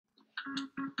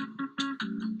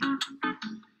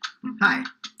Hi,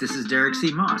 this is Derek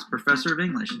C. Moss, Professor of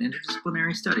English and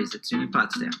Interdisciplinary Studies at SUNY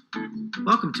Potsdam.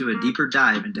 Welcome to a deeper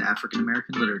dive into African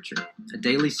American literature, a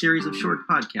daily series of short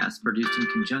podcasts produced in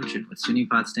conjunction with SUNY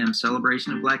Potsdam's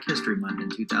celebration of Black History Month in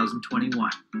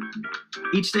 2021.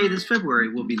 Each day this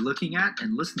February, we'll be looking at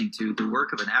and listening to the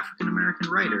work of an African American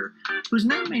writer whose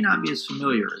name may not be as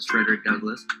familiar as Frederick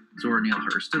Douglass, Zora Neale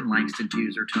Hurston, Langston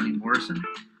Hughes, or Toni Morrison,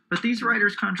 but these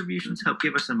writers' contributions help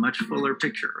give us a much fuller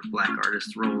picture of Black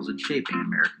artists' roles in shaping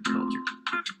American culture.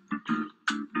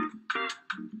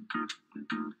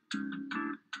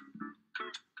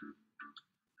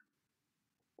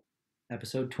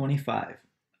 Episode 25,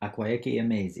 Akwaeke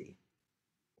Emezi.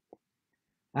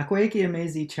 Akwaeke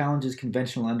Emezi challenges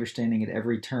conventional understanding at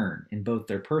every turn in both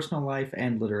their personal life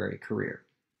and literary career.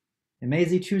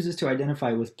 Emezi chooses to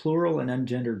identify with plural and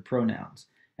ungendered pronouns,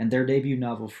 and their debut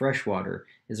novel Freshwater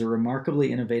is a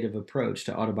remarkably innovative approach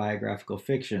to autobiographical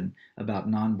fiction about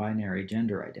non-binary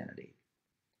gender identity.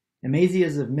 Emezi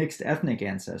is of mixed ethnic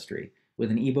ancestry,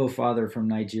 with an Igbo father from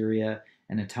Nigeria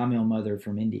and a Tamil mother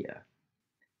from India.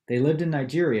 They lived in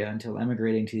Nigeria until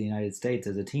emigrating to the United States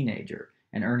as a teenager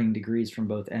and earning degrees from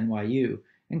both NYU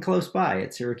and close by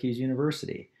at Syracuse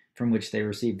University, from which they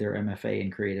received their MFA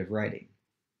in creative writing.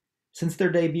 Since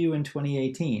their debut in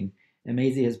 2018,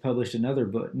 Emezi has published another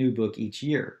new book each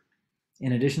year.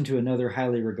 In addition to another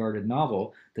highly regarded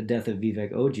novel, The Death of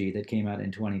Vivek Oji, that came out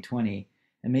in 2020,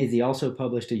 Emezi also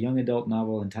published a young adult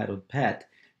novel entitled Pet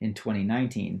in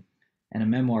 2019, and a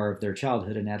memoir of their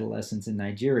childhood and adolescence in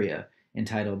Nigeria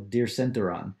entitled Dear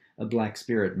Senturan, a Black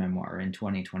Spirit Memoir in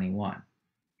 2021.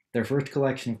 Their first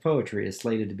collection of poetry is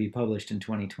slated to be published in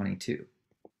 2022.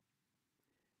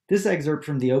 This excerpt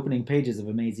from the opening pages of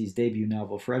Emezi's debut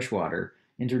novel Freshwater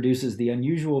introduces the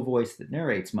unusual voice that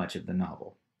narrates much of the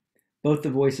novel. Both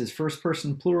the voice's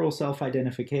first-person plural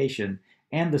self-identification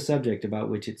and the subject about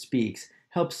which it speaks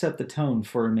help set the tone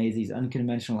for Emezi's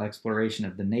unconventional exploration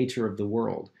of the nature of the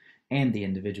world and the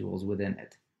individuals within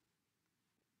it.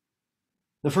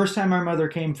 The first time our mother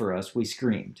came for us, we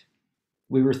screamed.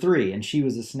 We were 3, and she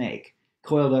was a snake,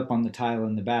 coiled up on the tile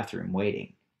in the bathroom,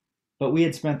 waiting. But we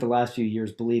had spent the last few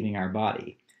years believing our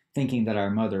body, thinking that our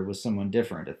mother was someone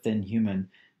different, a thin human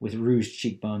with rouged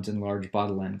cheekbones and large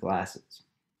bottle-end glasses.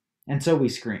 And so we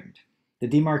screamed. The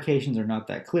demarcations are not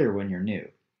that clear when you're new.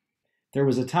 There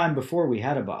was a time before we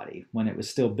had a body, when it was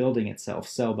still building itself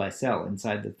cell by cell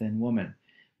inside the thin woman,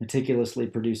 meticulously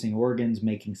producing organs,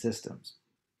 making systems.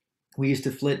 We used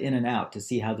to flit in and out to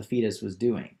see how the fetus was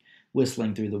doing,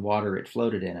 whistling through the water it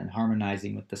floated in and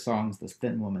harmonizing with the songs the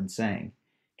thin woman sang,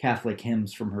 Catholic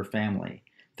hymns from her family,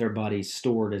 their bodies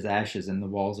stored as ashes in the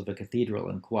walls of a cathedral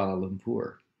in Kuala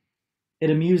Lumpur. It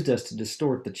amused us to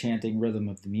distort the chanting rhythm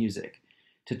of the music,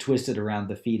 to twist it around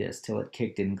the fetus till it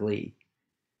kicked in glee.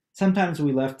 Sometimes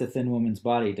we left the thin woman's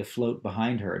body to float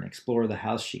behind her and explore the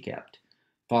house she kept,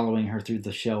 following her through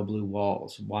the shell-blue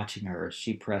walls, watching her as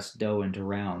she pressed dough into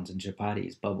rounds and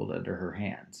chapatis bubbled under her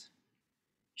hands.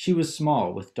 She was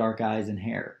small, with dark eyes and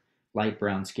hair, light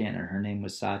brown skin, and her name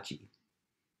was Sachi.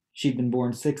 She'd been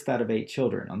born 6th out of 8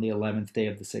 children on the 11th day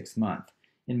of the 6th month,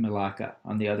 in Malacca,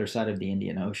 on the other side of the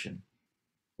Indian Ocean.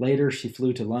 Later, she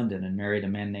flew to London and married a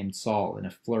man named Saul in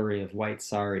a flurry of white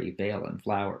sari, veil, and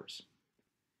flowers.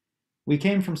 We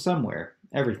came from somewhere,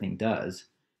 everything does.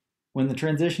 When the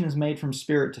transition is made from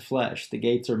spirit to flesh, the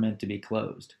gates are meant to be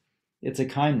closed. It's a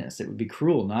kindness, it would be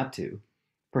cruel not to.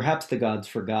 Perhaps the gods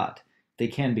forgot. They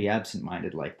can be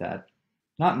absent-minded like that.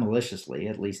 Not maliciously,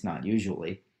 at least not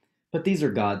usually. But these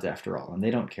are gods after all, and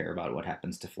they don't care about what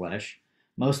happens to flesh,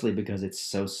 mostly because it's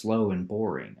so slow and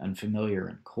boring, unfamiliar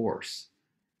and coarse.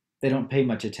 They don't pay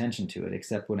much attention to it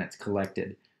except when it's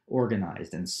collected,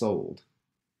 organized, and sold.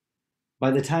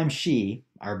 By the time she,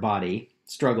 our body,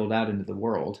 struggled out into the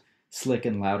world, slick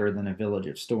and louder than a village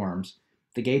of storms,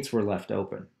 the gates were left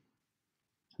open.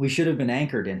 We should have been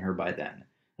anchored in her by then,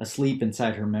 asleep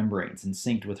inside her membranes and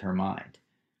synced with her mind.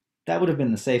 That would have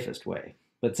been the safest way,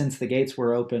 but since the gates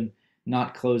were open,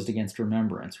 not closed against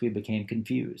remembrance, we became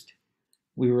confused.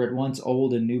 We were at once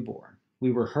old and newborn.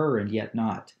 We were her and yet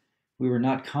not. We were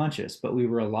not conscious, but we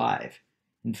were alive.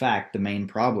 In fact, the main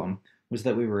problem was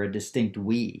that we were a distinct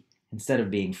we, instead of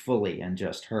being fully and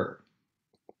just her.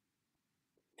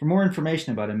 For more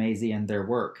information about Emezi and their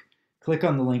work, click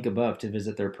on the link above to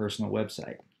visit their personal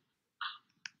website.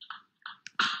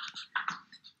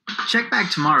 Check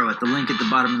back tomorrow at the link at the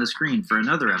bottom of the screen for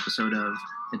another episode of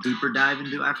A Deeper Dive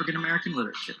into African American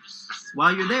Literature.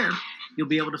 While you're there, You'll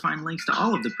be able to find links to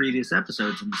all of the previous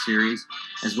episodes in the series,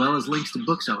 as well as links to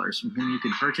booksellers from whom you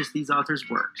can purchase these authors'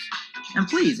 works. And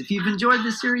please, if you've enjoyed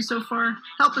this series so far,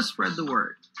 help us spread the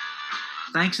word.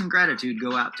 Thanks and gratitude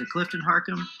go out to Clifton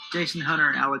Harcum, Jason Hunter,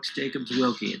 and Alex Jacobs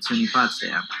Wilkie at SUNY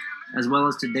Potsdam, as well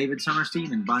as to David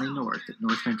Summerstein and Bonnie North at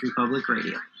North Country Public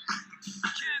Radio. Can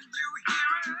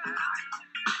you hear it?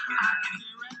 I can